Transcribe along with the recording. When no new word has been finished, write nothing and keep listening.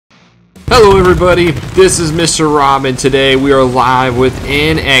Hello everybody, this is Mr. Rob, and today we are live with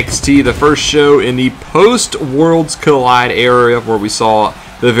NXT, the first show in the post-Worlds Collide era where we saw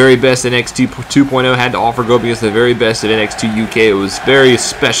the very best NXT 2.0 had to offer go against the very best of NXT UK. It was a very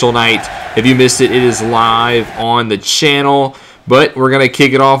special night. If you missed it, it is live on the channel. But we're going to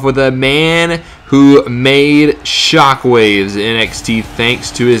kick it off with a man who made shockwaves in NXT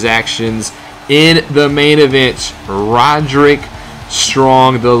thanks to his actions in the main event, Roderick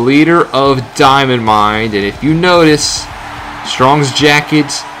Strong, the leader of Diamond Mine. And if you notice, Strong's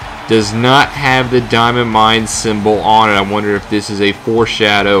jacket does not have the Diamond Mine symbol on it. I wonder if this is a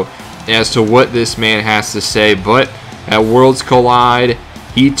foreshadow as to what this man has to say. But at Worlds Collide,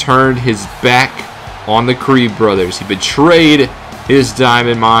 he turned his back on the Creed brothers. He betrayed his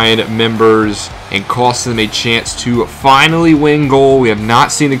Diamond Mine members and cost them a chance to finally win gold. We have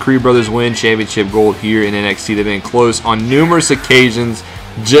not seen the Creed brothers win championship gold here in NXT. They've been close on numerous occasions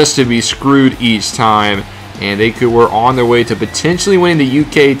just to be screwed each time, and were on their way to potentially winning the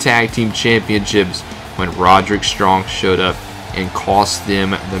UK Tag Team Championships when Roderick Strong showed up and cost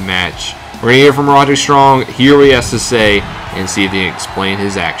them the match. We're going to hear from Roderick Strong, hear what he has to say, and see if he can explain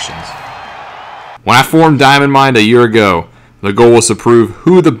his actions. When I formed Diamond Mine a year ago, the goal was to prove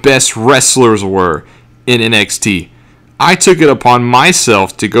who the best wrestlers were in NXT. I took it upon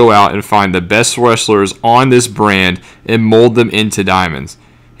myself to go out and find the best wrestlers on this brand and mold them into diamonds.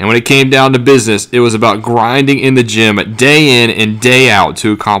 And when it came down to business, it was about grinding in the gym day in and day out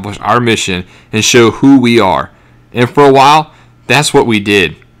to accomplish our mission and show who we are. And for a while, that's what we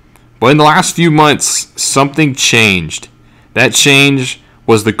did. But in the last few months, something changed. That change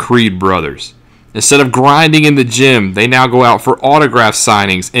was the Creed brothers. Instead of grinding in the gym, they now go out for autograph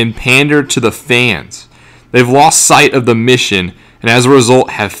signings and pander to the fans. They've lost sight of the mission and as a result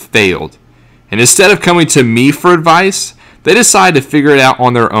have failed. And instead of coming to me for advice, they decide to figure it out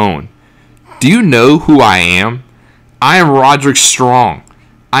on their own. Do you know who I am? I am Roderick Strong.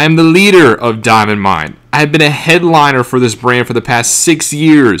 I am the leader of Diamond Mine. I have been a headliner for this brand for the past 6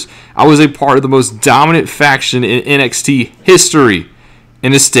 years. I was a part of the most dominant faction in NXT history.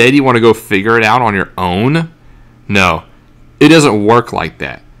 And instead, you want to go figure it out on your own? No, it doesn't work like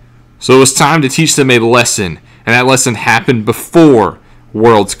that. So it was time to teach them a lesson, and that lesson happened before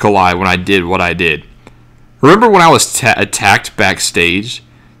Worlds Collide when I did what I did. Remember when I was attacked backstage?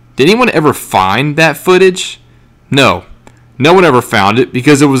 Did anyone ever find that footage? No, no one ever found it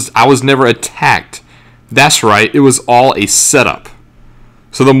because I was never attacked. That's right, it was all a setup.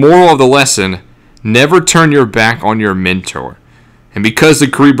 So the moral of the lesson, never turn your back on your mentor. And because the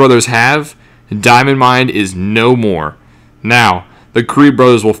Creed brothers have, Diamond Mine is no more. Now, the Creed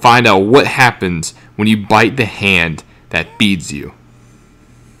brothers will find out what happens when you bite the hand that feeds you.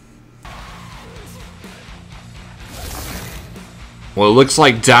 Well, it looks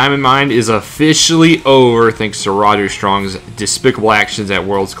like Diamond Mine is officially over thanks to Roderick Strong's despicable actions at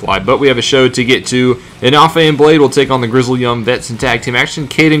Worlds Collide. But we have a show to get to. And Alpha and Blade will take on the Grizzled Young Vets in tag team action.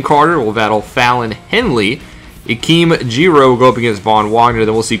 Caden Carter will battle Fallon Henley. Akeem Jiro will go up against Von Wagner.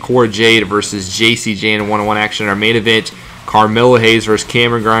 Then we'll see Cora Jade versus Jacy Jayne in one-on-one action. Our main event, Carmelo Hayes versus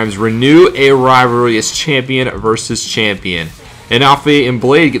Cameron Grimes. Renew a rivalry as champion versus champion. And Alpha and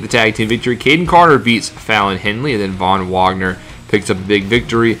Blade get the tag team victory. Caden Carter beats Fallon Henley, and then Von Wagner picks up a big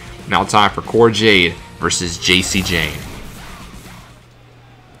victory. Now time for Cora Jade versus Jacy Jayne.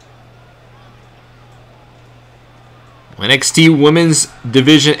 NXT Women's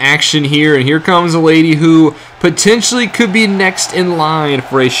Division action here, and here comes a lady who potentially could be next in line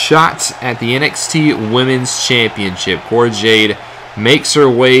for a shot at the NXT Women's Championship. Cora Jade makes her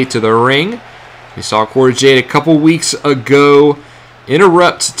way to the ring. We saw Cora Jade a couple weeks ago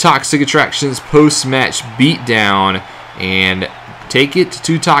interrupt Toxic Attraction's post-match beatdown and take it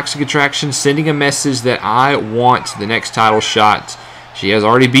to Toxic Attraction, sending a message that I want the next title shot. She has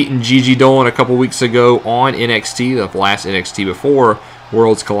already beaten Gigi Dolan a couple weeks ago on NXT, the last NXT before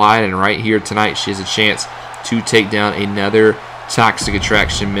Worlds Collide, and right here tonight she has a chance to take down another Toxic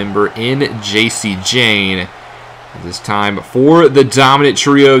Attraction member in Jacy Jayne. This time for the dominant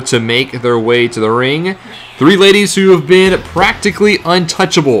trio to make their way to the ring. Three ladies who have been practically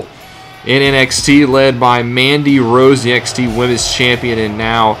untouchable in NXT, led by Mandy Rose, the NXT Women's Champion, and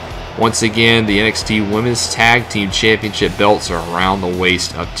now once again, the NXT Women's Tag Team Championship belts are around the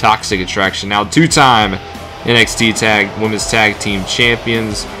waist of Toxic Attraction. Now, two-time NXT Women's Tag Team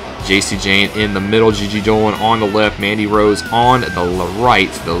Champions. Jacy Jayne in the middle, Gigi Dolan on the left, Mandy Rose on the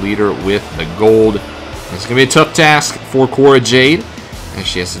right, the leader with the gold. It's going to be a tough task for Cora Jade, as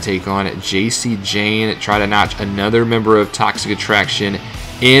she has to take on Jacy Jayne, try to notch another member of Toxic Attraction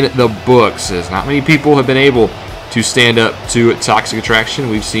in the books, as not many people have been able to stand up to Toxic Attraction.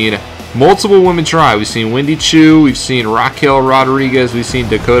 We've seen multiple women try. We've seen Wendy Choo, we've seen Raquel Rodriguez, we've seen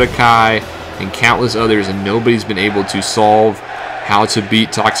Dakota Kai, and countless others, and nobody's been able to solve how to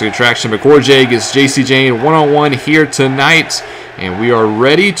beat Toxic Attraction. But Cora Jade gets Jacy Jayne one-on-one here tonight, and we are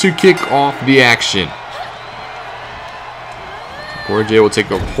ready to kick off the action. Cora Jade will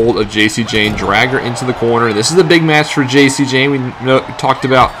take a hold of Jacy Jayne, drag her into the corner. This is a big match for Jacy Jayne. We talked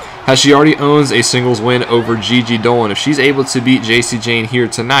about how she already owns a singles win over Gigi Dolan. If she's able to beat Jacy Jayne here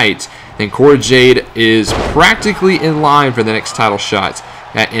tonight, then Cora Jade is practically in line for the next title shot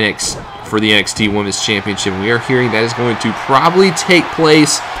at for the NXT Women's Championship. We are hearing that is going to probably take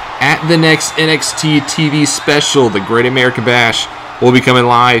place at the next NXT TV special. The Great American Bash will be coming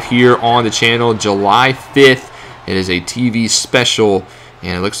live here on the channel July 5th. It is a TV special,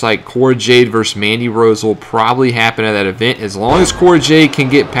 and it looks like Cora Jade versus Mandy Rose will probably happen at that event, as long as Cora Jade can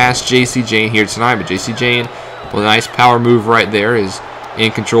get past Jacy Jayne here tonight. But Jacy Jayne, with a nice power move right there, is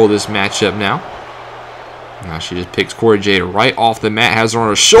in control of this matchup now. Now she just picks Cora Jade right off the mat, has her on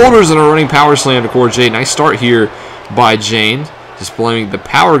her shoulders, and a running power slam to Cora Jade. Nice start here by Jayne, displaying the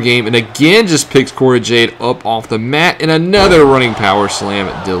power game, and again just picks Cora Jade up off the mat, and another running power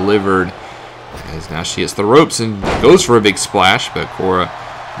slam delivered. As now she hits the ropes and goes for a big splash, but Cora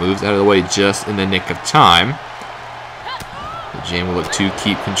moves out of the way just in the nick of time. But Jayne will look to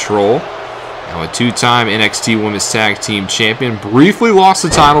keep control. Now a two-time NXT Women's Tag Team Champion, briefly lost the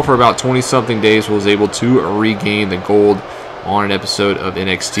title for about 20-something days, was able to regain the gold on an episode of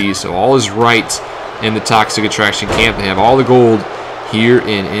NXT. So all is right in the Toxic Attraction camp. They have all the gold here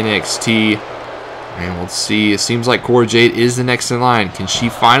in NXT. And we'll see. It seems like Cora Jade is the next in line. Can she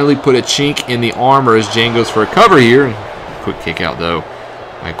finally put a chink in the armor as Jayne goes for a cover here? Quick kick out, though,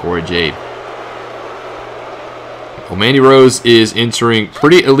 by Cora Jade. Well, Mandy Rose is entering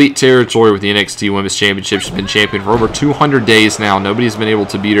pretty elite territory with the NXT Women's Championship. She's been champion for over 200 days now. Nobody's been able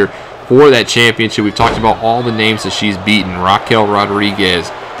to beat her for that championship. We've talked about all the names that she's beaten. Raquel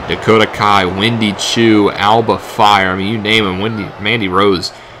Rodriguez, Dakota Kai, Wendy Choo, Alba Fire. I mean, you name them. Mandy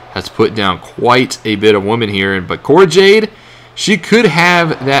Rose has put down quite a bit of women here. But Cora Jade, she could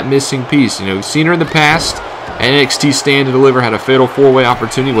have that missing piece. You know, we've seen her in the past. NXT Stand and Deliver had a fatal four-way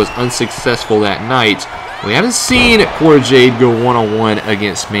opportunity, was unsuccessful that night. We haven't seen Cora Jade go one-on-one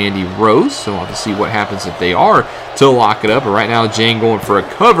against Mandy Rose, so we'll have to see what happens if they are to lock it up. But right now, Jayne going for a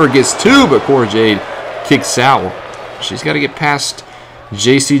cover, gets two, but Cora Jade kicks out. She's got to get past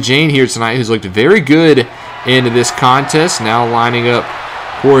Jacy Jayne here tonight, who's looked very good into this contest. Now lining up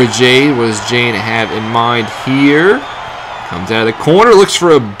Cora Jade. What does Jayne have in mind here? Comes out of the corner, looks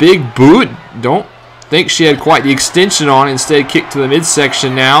for a big boot. Don't think she had quite the extension on. Instead, kick to the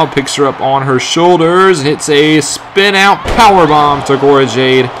midsection now. Picks her up on her shoulders and hits a spin-out powerbomb to Cora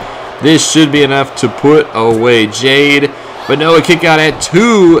Jade. This should be enough to put away Jade. But no, a kick out at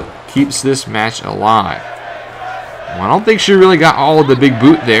 2 keeps this match alive. Well, I don't think she really got all of the big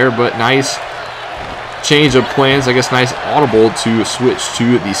boot there, but nice change of plans. I guess nice audible to switch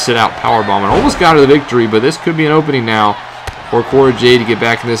to the sit-out powerbomb. And almost got her the victory, but this could be an opening now for Cora Jade to get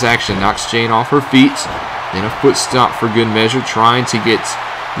back in this action. Knocks Jayne off her feet. Then a foot stomp for good measure, trying to get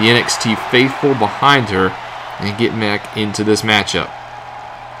the NXT faithful behind her and get back into this matchup.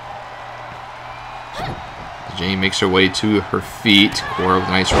 Jayne makes her way to her feet. Cora with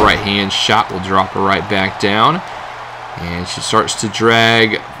a nice right hand shot will drop her right back down. And she starts to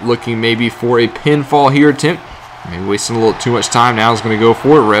drag, looking maybe for a pinfall here attempt. Maybe wasting a little too much time. Now is going to go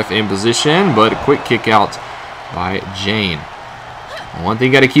for it. Ref in position, but a quick kick out by Jayne. One thing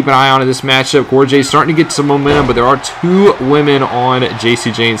you got to keep an eye on in this matchup, Cora Jade starting to get some momentum, but there are 2 women on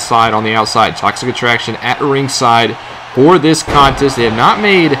Jacy Jayne's side on the outside. Toxic Attraction at ringside for this contest. They have not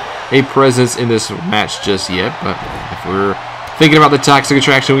made a presence in this match just yet, but if we're thinking about the Toxic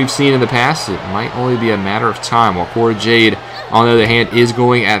Attraction we've seen in the past, it might only be a matter of time. While Cora Jade, on the other hand, is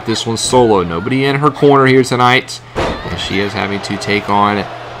going at this one solo. Nobody in her corner here tonight, and she is having to take on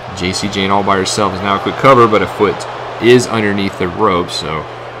Jacy Jayne all by herself. Is now a quick cover, but a foot is underneath the rope, so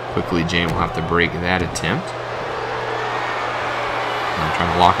quickly Jayne will have to break that attempt. I'm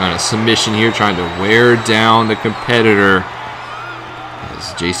trying to lock on a submission here, trying to wear down the competitor.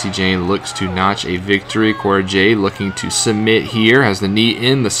 As Jacy Jayne looks to notch a victory, Cora Jade looking to submit here, has the knee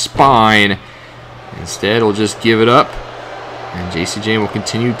in the spine. Instead, will just give it up, and Jacy Jayne will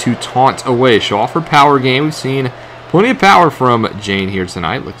continue to taunt away. Show off her power game. We've seen plenty of power from Jayne here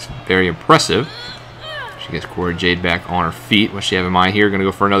tonight. Looks very impressive. She gets Cora Jade back on her feet. What she have in mind here? Going to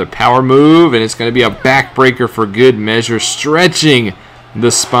go for another power move, and it's going to be a backbreaker for good measure, stretching the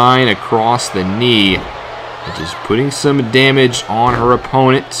spine across the knee, which is putting some damage on her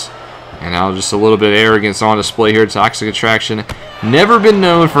opponent. And now just a little bit of arrogance on display here. Toxic Attraction, never been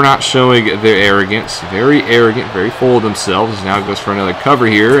known for not showing their arrogance. Very arrogant, very full of themselves. Now goes for another cover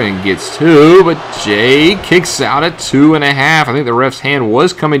here and gets 2, but Jade kicks out at 2.5. I think the ref's hand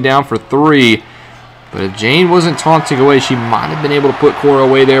was coming down for 3. But if Jayne wasn't taunting away, she might have been able to put Cora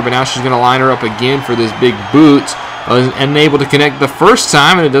away there, but now she's going to line her up again for this big boot. Unable to connect the first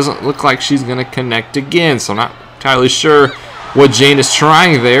time, and it doesn't look like she's going to connect again. So I'm not entirely sure what Jayne is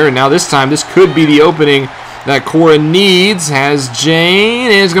trying there. And now this time, this could be the opening that Cora needs. Has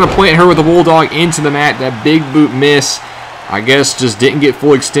Jayne, and is going to plant her with a bulldog into the mat. That big boot miss, I guess, just didn't get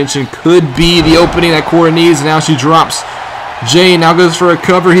full extension. Could be the opening that Cora needs. And now she drops Jayne. Now goes for a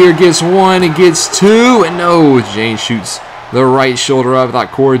cover here. Gets 1 and gets 2. And no, Jayne shoots the right shoulder up. I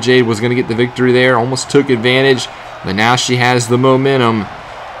thought Cora Jade was going to get the victory there. Almost took advantage. But now she has the momentum.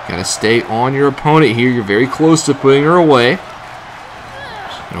 Got to stay on your opponent here. You're very close to putting her away.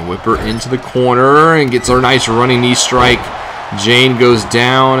 Gonna whip her into the corner and gets her nice running knee strike. Jayne goes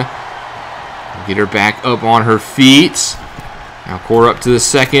down. Get her back up on her feet. Now Cora up to the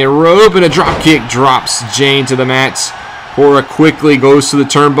second rope, and a drop kick drops Jayne to the mat. Cora quickly goes to the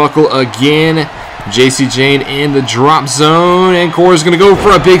turnbuckle again. Jacy Jayne in the drop zone, and Cora's gonna go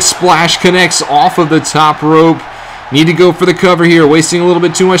for a big splash. Connects off of the top rope. Need to go for the cover here, wasting a little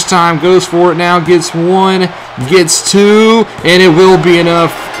bit too much time. Goes for it now, gets 1, gets 2, and it will be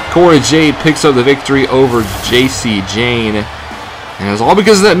enough. Cora Jade picks up the victory over Jacy Jayne. And it was all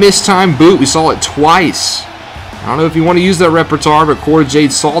because of that missed time boot. We saw it twice. I don't know if you want to use that repertoire, but Cora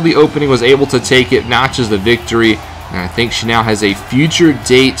Jade saw the opening, was able to take it, notches the victory. And I think she now has a future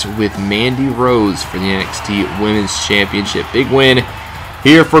date with Mandy Rose for the NXT Women's Championship. Big win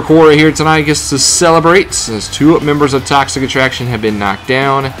here for Cora here tonight. Gets to celebrate as 2 members of Toxic Attraction have been knocked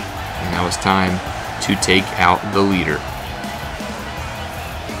down. And now it's time to take out the leader.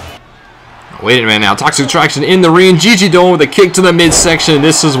 Wait a minute now. Toxic Attraction in the ring. Gigi Dolan with a kick to the midsection.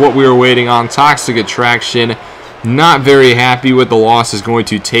 This is what we were waiting on. Toxic Attraction not very happy with the loss. Is going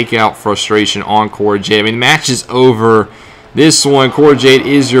to take out frustration on Cora Jade. I mean, the match is over. This one, Cora Jade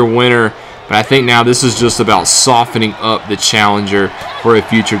is your winner. But I think now this is just about softening up the challenger for a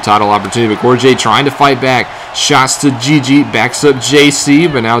future title opportunity. But Cora Jade trying to fight back. Shots to Gigi. Backs up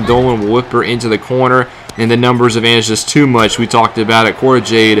JC. But now Dolan will whip her into the corner. And the numbers advantage just too much. We talked about it. Cora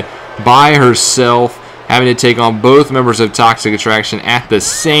Jade by herself, having to take on both members of Toxic Attraction at the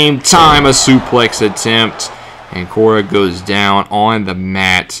same time. A suplex attempt, and Cora goes down on the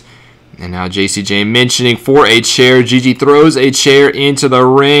mat. And now Jacy Jayne mentioning for a chair. Gigi throws a chair into the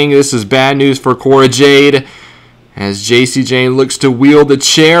ring. This is bad news for Cora Jade as Jacy Jayne looks to wield the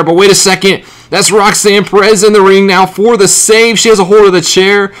chair. But wait a second. That's Roxanne Perez in the ring now for the save. She has a hold of the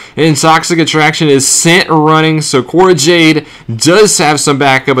chair, and Toxic Attraction is sent running. So Cora Jade does have some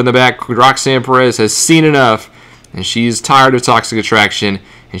backup in the back. Roxanne Perez has seen enough, and she's tired of Toxic Attraction,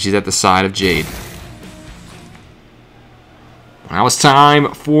 and she's at the side of Jade. Now it's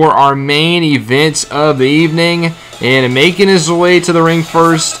time for our main event of the evening, and making his way to the ring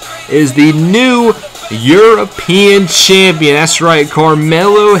first is the new European Champion. That's right,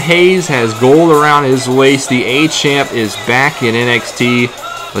 Carmelo Hayes has gold around his waist. The A-Champ is back in NXT,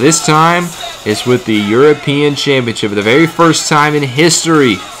 but this time it's with the European Championship. For the very first time in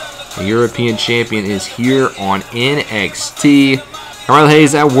history, the European Champion is here on NXT. Carmelo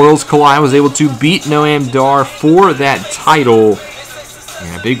Hayes at Worlds Collide was able to beat Noam Dar for that title.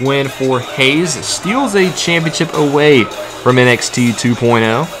 And a big win for Hayes. Steals a championship away from NXT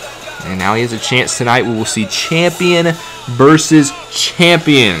 2.0. And now he has a chance tonight. We will see champion versus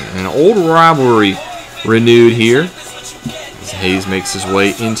champion. An old rivalry renewed here as Hayes makes his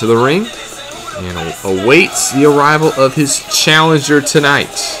way into the ring and awaits the arrival of his challenger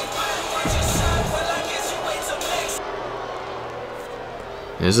tonight.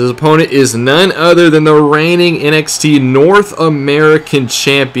 His opponent is none other than the reigning NXT North American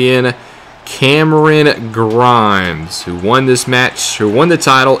Champion, Cameron Grimes, who won this match, who won the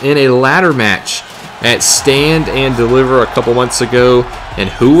title in a ladder match at Stand and Deliver a couple months ago. And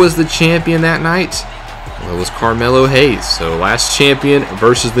who was the champion that night? Well, it was Carmelo Hayes. So last champion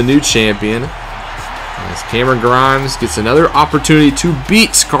versus the new champion. As Cameron Grimes gets another opportunity to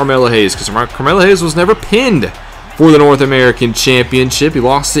beat Carmelo Hayes, because Carmelo Hayes was never pinned for the North American Championship. He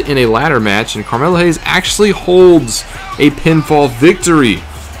lost it in a ladder match, and Carmelo Hayes actually holds a pinfall victory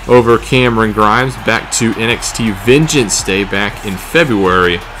over Cameron Grimes back to NXT Vengeance Day back in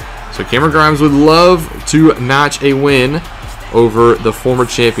February. So Cameron Grimes would love to notch a win over the former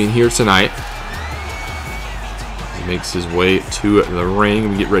champion here tonight. He makes his way to the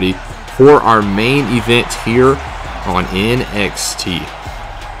ring. We get ready for our main event here on NXT.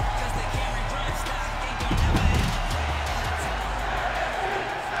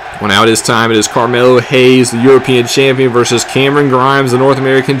 Well, now it is time. It is Carmelo Hayes, the European Champion, versus Cameron Grimes, the North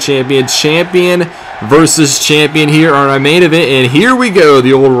American Champion. Champion versus champion here on our main event. And here we go.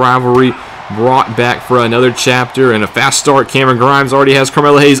 The old rivalry brought back for another chapter. And a fast start. Cameron Grimes already has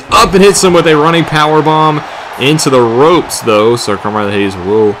Carmelo Hayes up and hits him with a running power bomb into the ropes, though. So Carmelo Hayes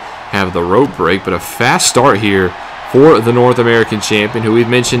will have the rope break. But a fast start here for the North American Champion, who we've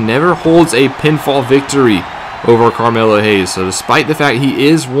mentioned never holds a pinfall victory over Carmelo Hayes. So despite the fact he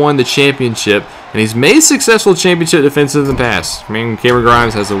is won the championship, and he's made successful championship defenses in the past. I mean, Cameron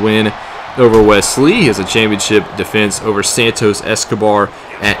Grimes has a win over Wesley. He has a championship defense over Santos Escobar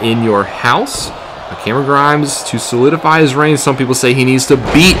at In Your House. Cameron Grimes, to solidify his reign, some people say he needs to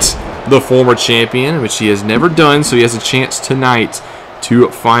beat the former champion, which he has never done, so he has a chance tonight to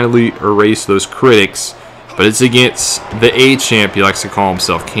finally erase those critics. But it's against the A-champ, he likes to call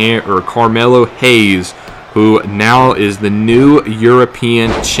himself, Carmelo Hayes, who now is the new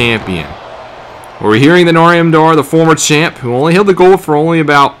European Champion. We're hearing the Noam Dar, the former champ, who only held the gold for only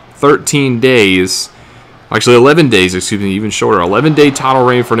about 13 days. Actually, 11 days, excuse me, even shorter. 11-day title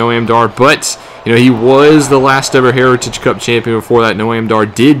reign for Noam Dar, but you know, he was the last ever Heritage Cup champion. Before that, Noam Dar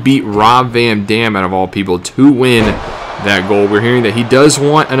did beat Rob Van Dam, out of all people, to win that gold. We're hearing that he does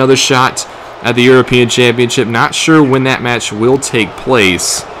want another shot at the European Championship. Not sure when that match will take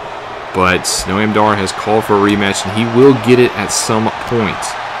place, but Noam Dar has called for a rematch, and he will get it at some point.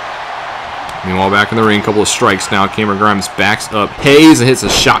 Meanwhile, back in the ring, a couple of strikes now. Cameron Grimes backs up Hayes and hits a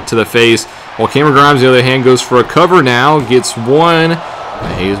shot to the face, while Cameron Grimes, on the other hand, goes for a cover now, gets one,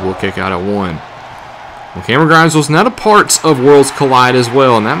 and Hayes will kick out at one. Well, Cameron Grimes was not a part of Worlds Collide as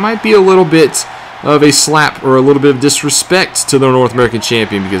well, and that might be a little bit of a slap or a little bit of disrespect to the North American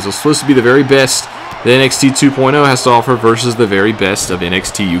Champion, because it's supposed to be the very best that NXT 2.0 has to offer versus the very best of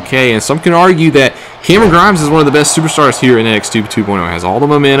NXT UK. And some can argue that Cameron Grimes is one of the best superstars here in NXT 2.0. Has all the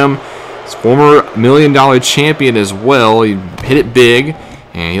momentum. He's former $1 million champion as well. He hit it big,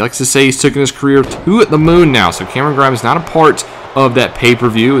 and he likes to say he's taken his career to the moon now. So Cameron Grimes is not a part of that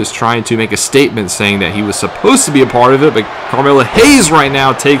pay-per-view, is trying to make a statement saying that he was supposed to be a part of it, but Carmelo Hayes right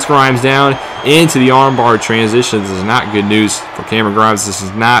now takes Grimes down into the armbar transition. This is not good news for Cameron Grimes. This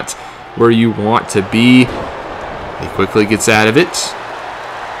is not where you want to be. He quickly gets out of it.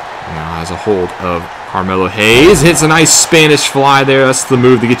 Now has a hold of Carmelo Hayes. Hits a nice Spanish fly there. That's the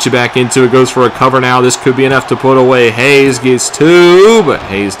move to get you back into it. Goes for a cover now. This could be enough to put away. Hayes gets two, but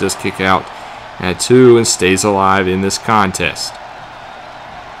Hayes does kick out at two and stays alive in this contest.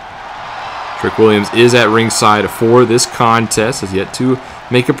 Trick Williams is at ringside for this contest. Has yet to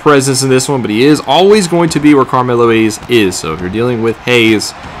make a presence in this one, but he is always going to be where Carmelo Hayes is. So if you're dealing with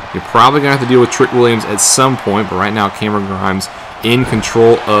Hayes, you're probably going to have to deal with Trick Williams at some point, but right now Cameron Grimes in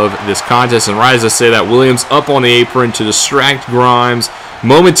control of this contest. And right as I say that, Williams up on the apron to distract Grimes.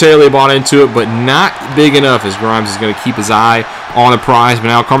 Momentarily bought into it, but not big enough, as Grimes is going to keep his eye on the prize. But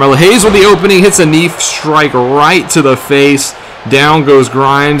now Carmelo Hayes with the opening, hits a knee strike right to the face. Down goes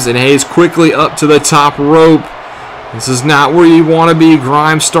Grimes, and Hayes quickly up to the top rope. This is not where you want to be.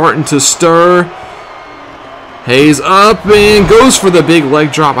 Grimes starting to stir. Hayes up and goes for the big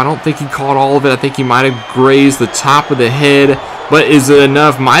leg drop. I don't think he caught all of it. I think he might have grazed the top of the head. But is it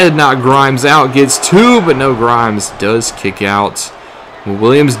enough? Might have knocked Grimes out. Gets two, but no, Grimes does kick out.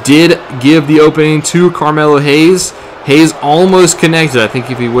 Williams did give the opening to Carmelo Hayes. Hayes almost connected. I think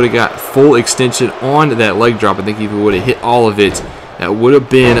if he would have got full extension on that leg drop, I think if he would have hit all of it, that would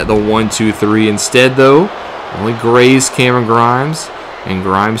have been the 1-2-3. Instead, though, only grazed Cameron Grimes, and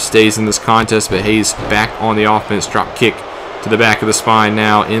Grimes stays in this contest, but Hayes back on the offense. Drop kick to the back of the spine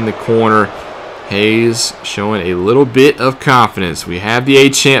now in the corner. Hayes showing a little bit of confidence. We have the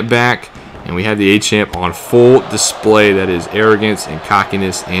A-Champ back, and we have the A-Champ on full display. That is arrogance and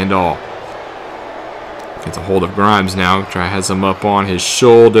cockiness and all. Gets a hold of Grimes now. Has him up on his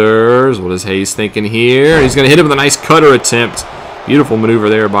shoulders. What is Hayes thinking here? He's going to hit him with a nice cutter attempt. Beautiful maneuver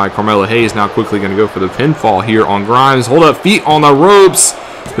there by Carmelo Hayes. Now quickly going to go for the pinfall here on Grimes. Hold up, feet on the ropes.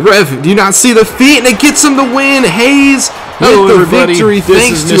 The ref, do you not see the feet? And it gets him the win. Hayes with the victory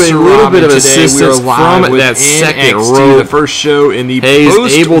thanks to a little bit of assistance from that second rope. The first show in the Hayes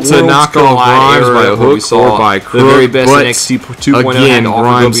able to knock off Grimes by a hook or by crook. The very best but NXT 2.0 again,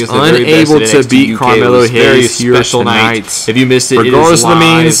 Grimes unable to beat Carmelo Hayes here special tonight. night. If you missed it, Regardless it of is the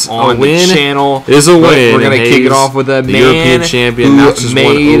live means, on a win the channel. is a win. We're going to And kick it Hayes, off with a the man European champion, who not just one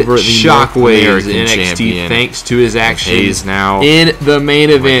made over the shockwaves American in NXT champion. thanks to his actions Hayes now in the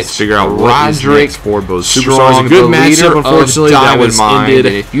main event. Let's figure out what is Roderick next for both Strong, superstars. A good the matchup, leader of unfortunately, that was ended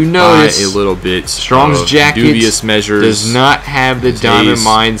if you notice, by a little bit Strong's jacket dubious measures. does not have the Diamond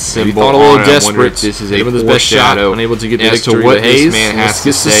Mine symbol. Thought a little on it. desperate. This is a his best shot, unable to get the as victory. to what But Hayes this man has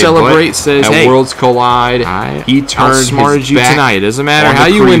gets to to say. celebrate. But Says, at "Hey, Worlds Collide, he turned outsmarted his you back tonight. It doesn't matter on how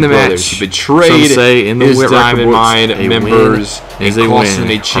the you win Creed the brothers. match. He betrayed Some say in the his record Diamond books, Mine a members win is and a cost win.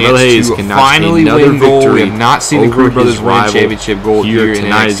 them a Carmelo chance Hayes to cannot finally another win gold. We victory have not seen the over Creed brothers his win rival championship gold here in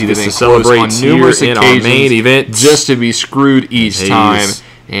tonight. NXT. They've been To close celebrate on numerous here in our occasions main event, just to be screwed each Hayes time.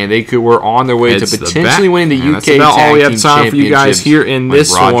 And they were on their way to heads the potentially back. winning the And UK that's about all we have Tag time Team for you guys Championships here in when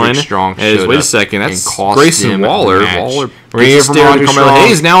this Roderick one. Strong As, showed wait a up second, and that's cost Grayson him Waller. the match. Waller We're here gets from stared at Roderick Carmelo Strong.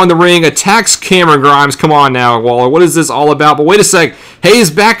 Hayes now in the ring, attacks Cameron Grimes. Come on now, Waller. What is this all about? But wait a sec.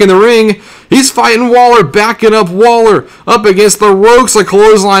 Hayes back in the ring. He's fighting Waller, backing up Waller up against the ropes. A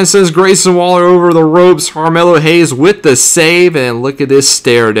clothesline sends Grayson Waller over the ropes. Carmelo Hayes with the save, and look at this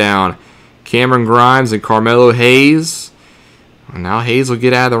stare down. Cameron Grimes and Carmelo Hayes. And now Hayes will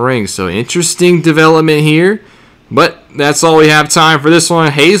get out of the ring. So interesting development here. But that's all we have time for this one.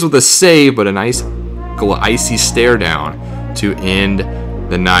 Hayes with a save, but a nice icy stare down to end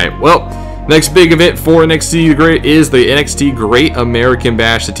the night. Well, next big event for NXT Great is the NXT Great American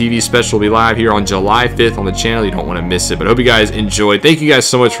Bash. The TV special will be live here on July 5th on the channel. You don't want to miss it. But I hope you guys enjoyed. Thank you guys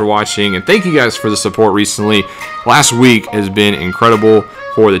so much for watching. And thank you guys for the support recently. Last week has been incredible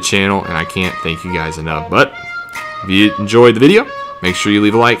for the channel. And I can't thank you guys enough. But if you enjoyed the video, make sure you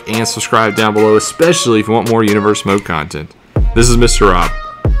leave a like and subscribe down below, especially if you want more Universe Mode content. This is Mr. Rob,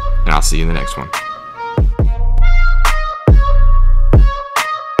 and I'll see you in the next one.